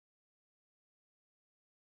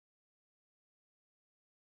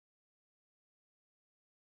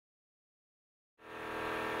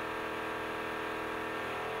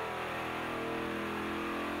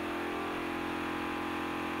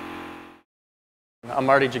I'm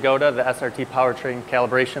Marty Jagoda, the SRT powertrain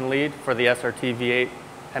calibration lead for the SRT V8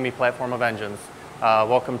 HEMI platform of engines.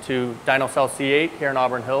 Welcome to Dyno Cell C8 here in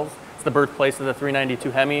Auburn Hills. It's the birthplace of the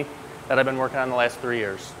 392 HEMI that I've been working on the last 3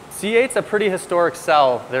 years. C8's a pretty historic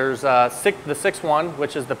cell. There's the 6.1,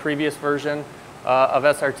 which is the previous version of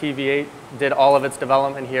SRT V8, did all of its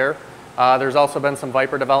development here. There's also been some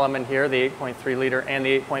Viper development here, the 8.3 liter and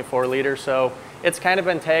the 8.4 liter. So it's kind of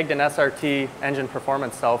been tagged an SRT engine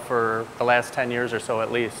performance cell for the last 10 years or so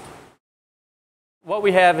at least. What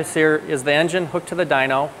we have here is the engine hooked to the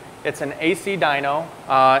dyno. It's an AC dyno,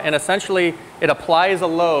 and essentially it applies a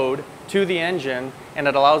load to the engine, and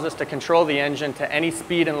it allows us to control the engine to any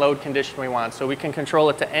speed and load condition we want. So we can control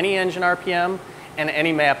it to any engine RPM and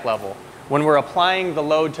any map level. When we're applying the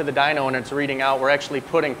load to the dyno and it's reading out, we're actually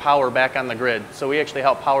putting power back on the grid. So we actually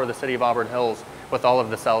help power the city of Auburn Hills with all of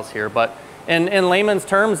the cells here. But in layman's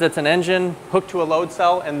terms, it's an engine hooked to a load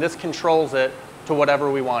cell, and this controls it to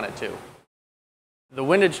whatever we want it to. The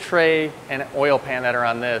windage tray and oil pan that are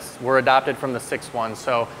on this were adopted from the 6.1,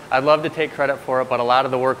 so I'd love to take credit for it, but a lot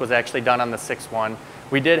of the work was actually done on the 6.1.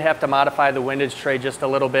 We did have to modify the windage tray just a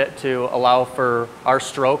little bit to allow for our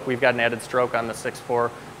stroke. We've got an added stroke on the 6.4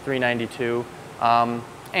 392.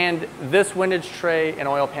 And this windage tray and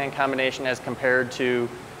oil pan combination as compared to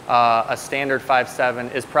a standard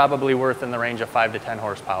 5.7 is probably worth in the range of 5 to 10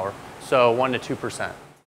 horsepower, so 1 to 2%.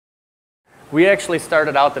 We actually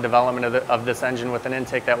started out the development of this engine with an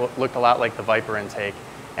intake that looked a lot like the Viper intake,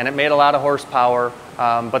 and it made a lot of horsepower,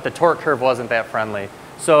 but the torque curve wasn't that friendly.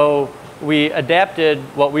 So we adapted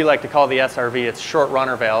what we like to call the SRV. It's short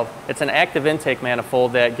runner valve. It's an active intake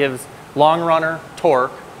manifold that gives long runner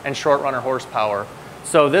torque and short runner horsepower.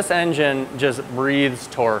 So this engine just breathes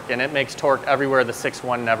torque, and it makes torque everywhere the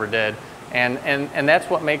 6.1 never did. And that's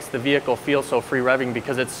what makes the vehicle feel so free revving,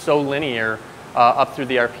 because it's so linear up through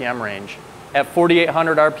the RPM range. At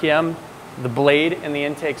 4,800 RPM, the blade in the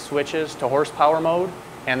intake switches to horsepower mode,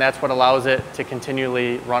 and that's what allows it to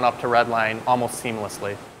continually run up to redline almost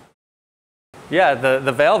seamlessly. Yeah,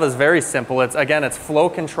 the valve is very simple. It's flow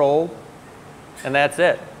controlled, and that's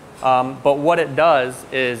it. But what it does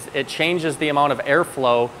is it changes the amount of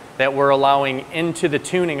airflow that we're allowing into the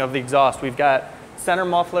tuning of the exhaust. We've got center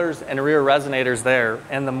mufflers and rear resonators there,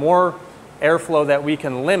 and the more airflow that we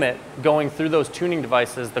can limit going through those tuning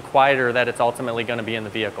devices, the quieter that it's ultimately going to be in the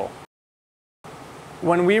vehicle.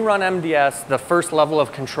 When we run MDS, the first level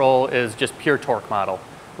of control is just pure torque model.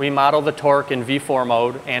 We model the torque in V4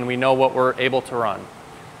 mode, and we know what we're able to run.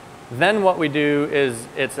 Then what we do is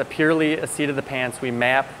it's purely a seat of the pants. We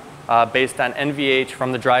map based on NVH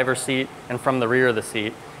from the driver's seat and from the rear of the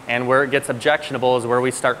seat. And where it gets objectionable is where we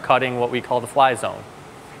start cutting what we call the fly zone.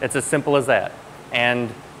 It's as simple as that.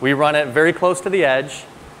 And we run it very close to the edge,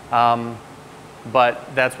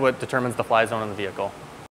 but that's what determines the fly zone in the vehicle.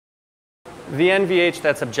 The NVH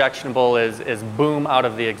that's objectionable is boom out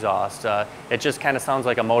of the exhaust. It just kind of sounds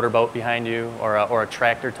like a motorboat behind you or a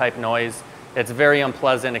tractor type noise. It's very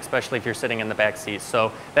unpleasant, especially if you're sitting in the back seat.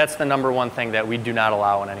 So that's the number one thing that we do not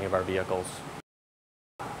allow in any of our vehicles.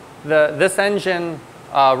 This engine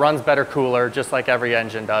runs better cooler, just like every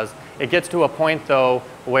engine does. It gets to a point though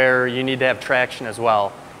where you need to have traction as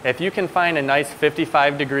well. If you can find a nice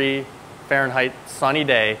 55-degree Fahrenheit sunny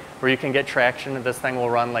day where you can get traction, this thing will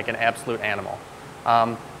run like an absolute animal.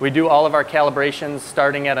 We do all of our calibrations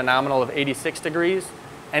starting at a nominal of 86 degrees.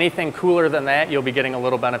 Anything cooler than that, you'll be getting a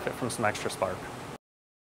little benefit from some extra spark.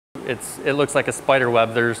 It looks like a spider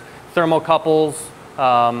web. There's thermocouples,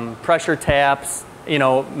 pressure taps,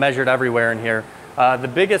 measured everywhere in here. The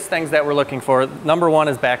biggest things that we're looking for, number one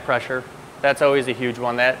is back pressure. That's always a huge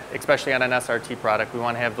one, especially on an SRT product. We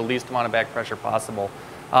want to have the least amount of back pressure possible.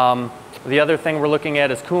 The other thing we're looking at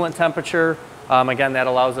is coolant temperature. Again, that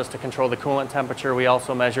allows us to control the coolant temperature. We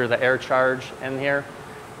also measure the air charge in here.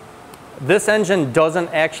 This engine doesn't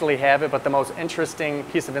actually have it, but the most interesting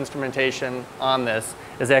piece of instrumentation on this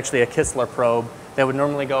is actually a Kistler Probe that would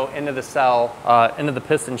normally go into the cell, into the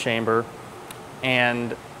piston chamber,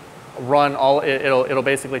 and run it'll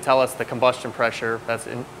basically tell us the combustion pressure that's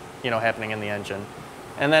happening in the engine.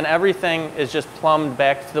 And then everything is just plumbed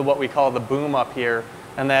back to what we call the boom up here,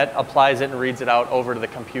 and that applies it and reads it out over to the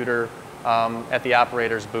computer at the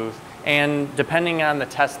operator's booth. And depending on the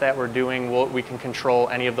test that we're doing, we can control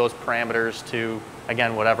any of those parameters to,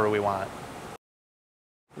 again, whatever we want.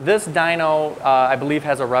 This dyno, I believe,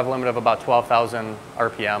 has a rev limit of about 12,000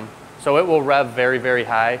 RPM. So it will rev very, very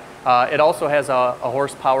high. It also has a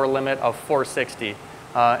horsepower limit of 460.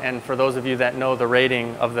 And for those of you that know, the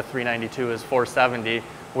rating of the 392 is 470.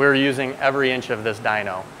 We're using every inch of this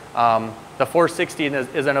dyno. The 460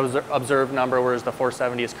 is an observed number, whereas the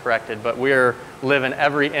 470 is corrected, but we're living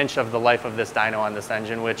every inch of the life of this dyno on this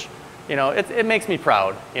engine, which, you know, it makes me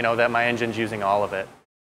proud, you know, that my engine's using all of it.